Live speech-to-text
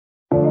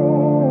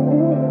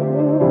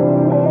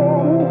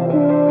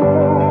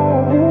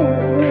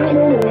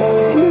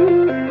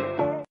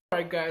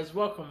guys,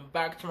 welcome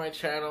back to my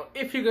channel.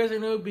 If you guys are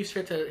new, be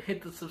sure to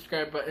hit the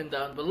subscribe button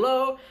down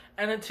below.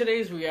 And in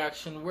today's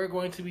reaction, we're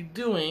going to be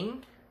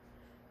doing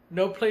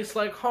No Place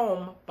Like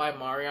Home by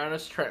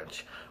Marianas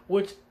Trench,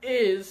 which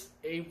is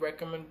a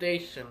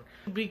recommendation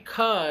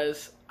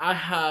because I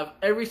have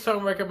every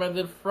song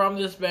recommended from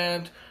this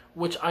band,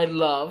 which I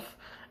love.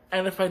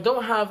 And if I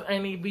don't have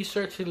any, be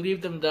sure to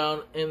leave them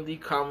down in the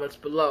comments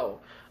below.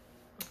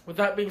 With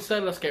that being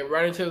said, let's get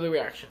right into the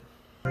reaction.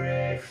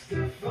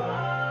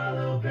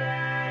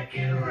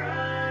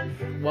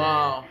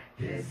 Wow.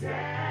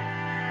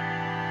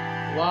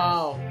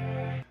 Wow.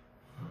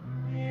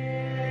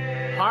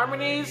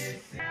 Harmonies.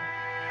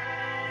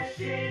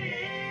 Woo.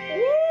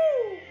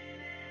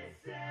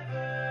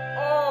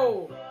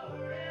 Oh.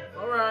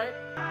 Alright.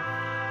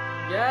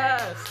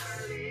 Yes.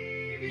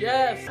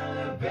 Yes.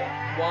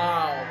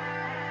 Wow.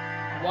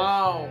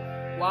 Wow.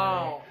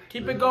 Wow.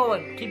 Keep it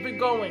going. Keep it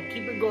going.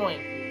 Keep it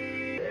going.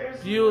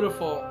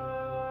 Beautiful.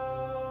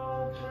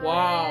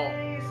 Wow.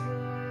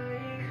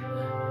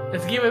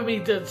 It's giving me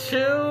the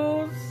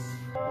chills.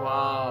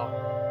 Wow.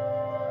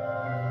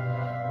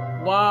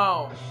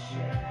 Wow.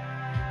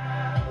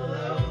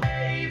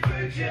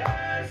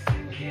 Just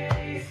in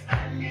case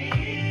I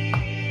need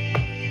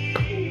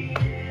it.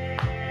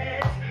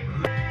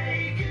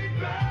 Make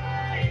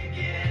goodbye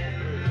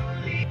again.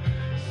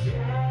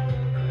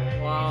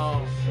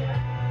 Wow.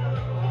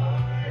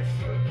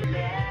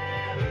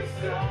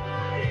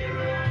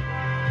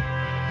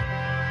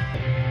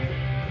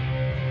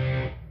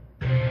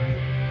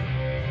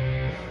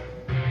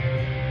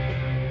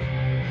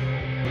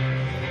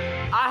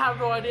 I have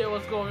no idea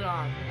what's going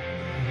on.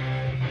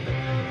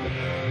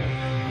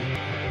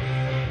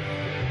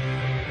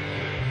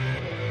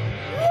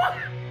 What?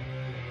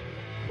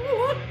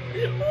 What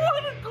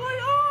is going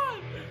on?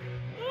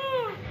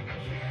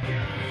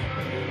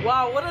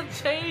 Wow, what a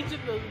change in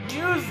the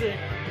music.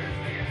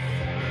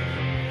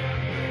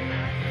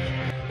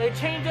 They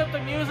change up the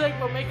music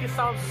but make it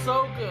sound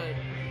so good.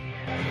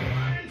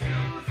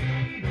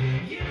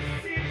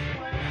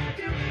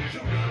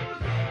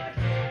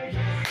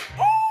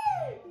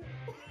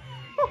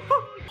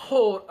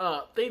 Hold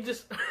up, they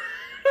just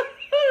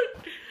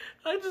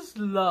I just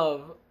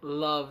love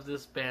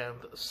this band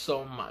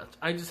so much.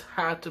 I just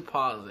had to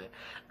pause it.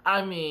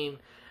 I mean,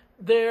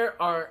 they're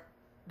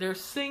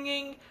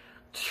singing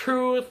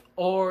Truth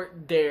or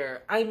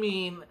Dare. I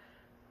mean,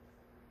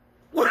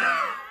 woo.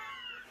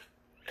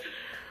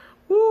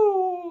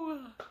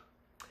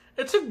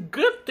 It's a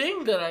good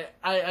thing that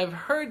I've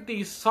heard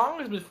these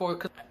songs before,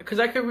 because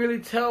I can really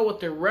tell what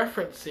they're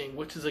referencing,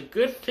 which is a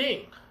good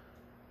thing.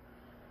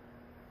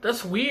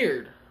 That's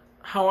weird.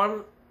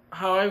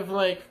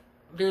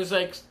 There's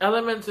like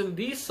elements in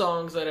these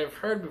songs that I've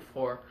heard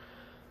before.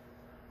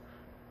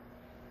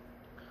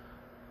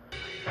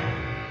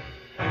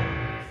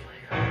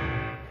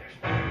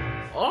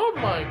 Oh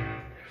my,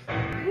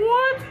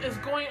 what is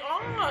going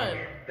on?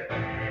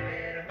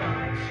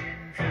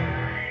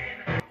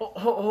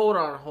 Hold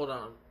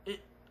on.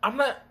 I'm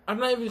not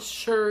even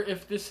sure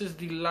if this is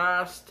the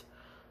last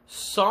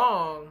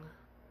song.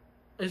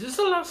 Is this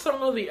the last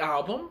song of the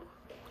album?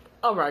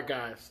 Alright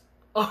guys,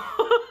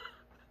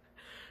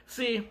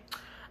 see,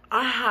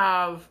 I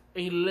have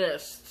a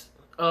list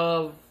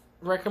of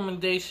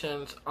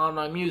recommendations on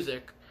my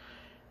music,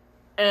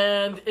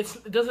 and it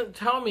doesn't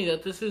tell me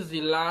that this is the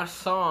last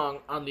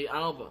song on the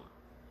album.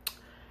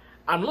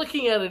 I'm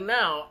looking at it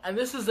now, and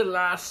this is the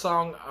last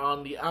song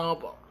on the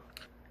album.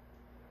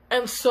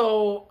 And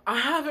so, I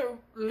haven't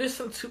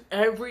listened to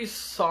every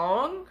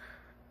song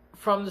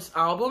from this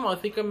album. I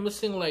think I'm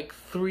missing like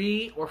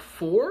 3 or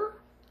 4.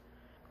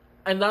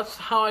 And that's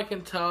how I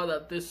can tell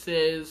that this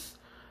is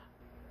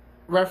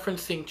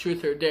referencing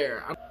Truth or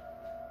Dare. Huh?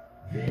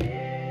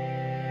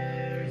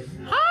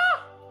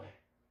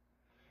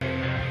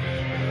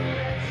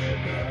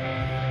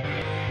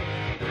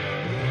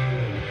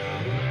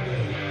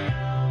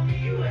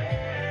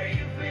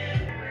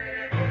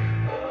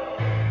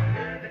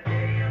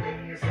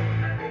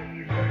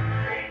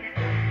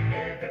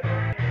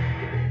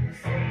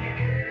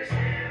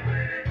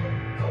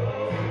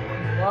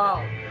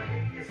 Wow.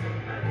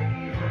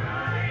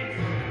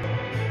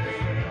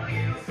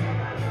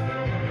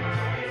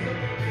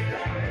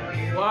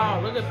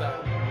 Wow, look at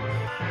that.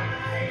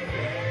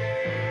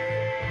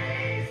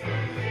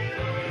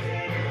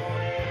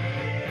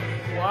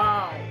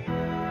 Wow.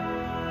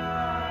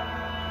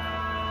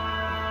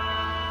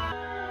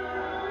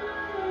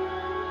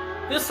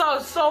 This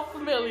sounds so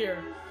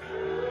familiar.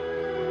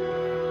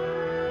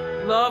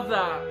 Love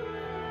that.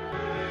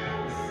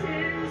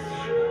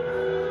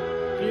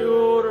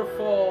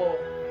 Beautiful.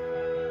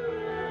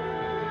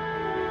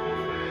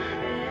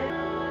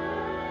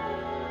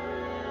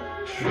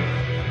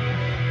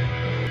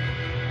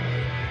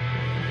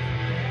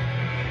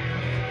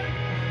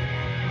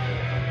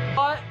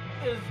 What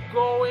is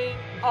going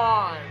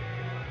on?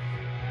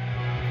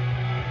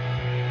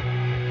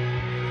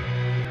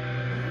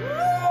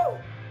 Woo!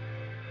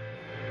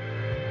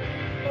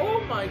 Oh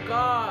my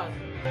God.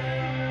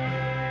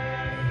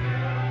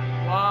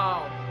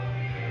 Wow.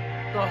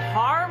 The the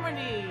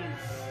harmonies.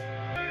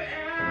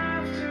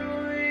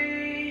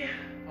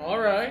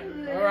 Alright,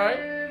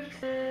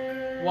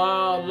 alright.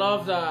 Wow,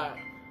 love that.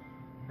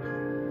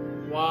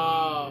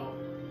 Wow.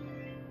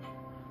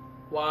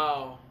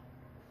 Wow.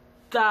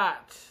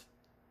 That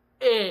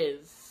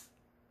is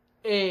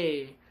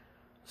a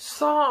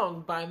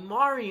song by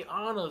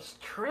Marianas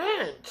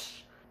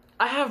Trench.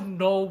 I have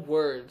no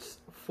words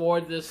for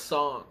this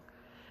song.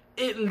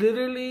 It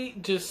literally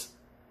just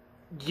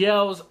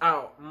yells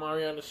out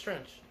Marianas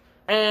Trench.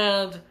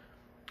 And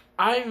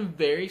I'm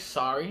very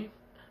sorry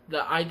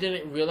that I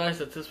didn't realize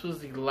that this was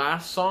the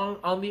last song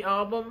on the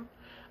album.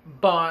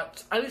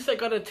 But at least I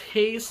got a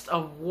taste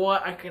of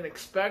what I can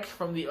expect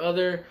from the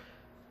other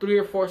 3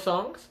 or 4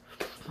 songs.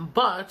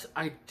 But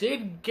I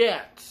did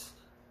get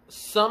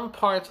some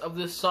parts of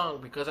this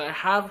song because I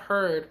have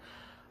heard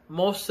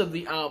most of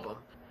the album.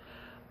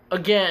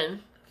 Again,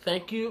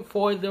 thank you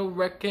for the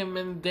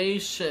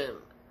recommendation.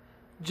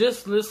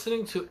 Just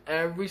listening to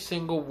every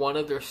single one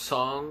of their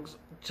songs,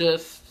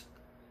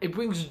 it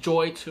brings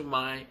joy to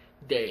my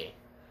day.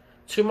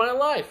 To my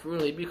life,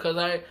 really, because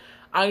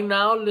I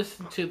now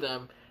listen to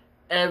them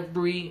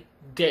every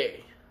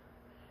day.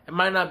 It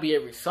might not be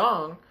every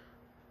song,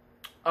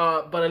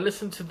 but I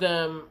listen to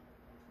them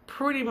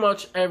pretty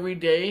much every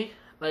day,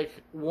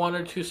 like 1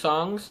 or 2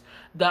 songs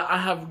that I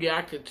have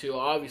reacted to,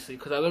 obviously,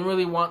 because I don't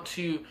really want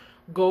to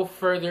go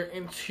further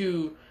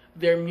into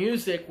their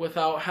music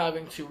without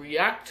having to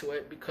react to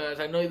it, because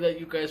I know that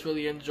you guys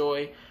really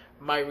enjoy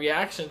my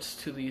reactions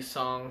to these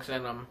songs,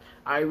 and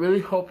I really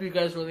hope you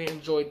guys really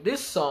enjoyed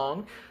this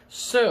song.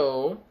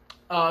 So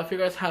if you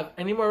guys have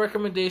any more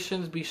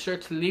recommendations, be sure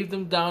to leave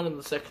them down in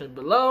the section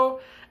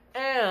below.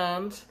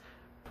 And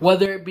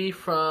whether it be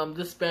from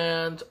this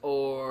band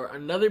or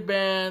another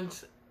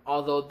band,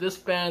 although this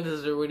band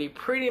is already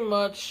pretty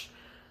much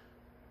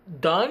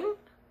done,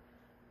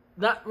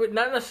 not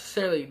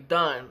necessarily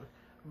done,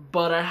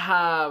 but I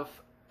have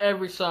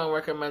every song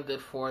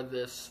recommended for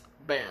this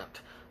band.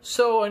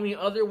 So any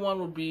other one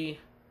would be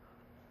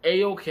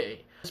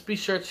a-okay. Just be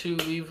sure to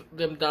leave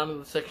them down in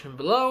the section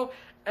below.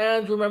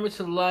 And remember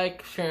to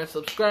like, share, and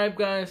subscribe,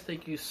 guys.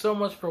 Thank you so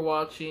much for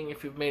watching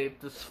if you've made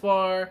it this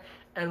far.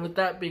 And with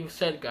that being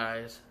said,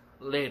 guys,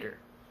 later.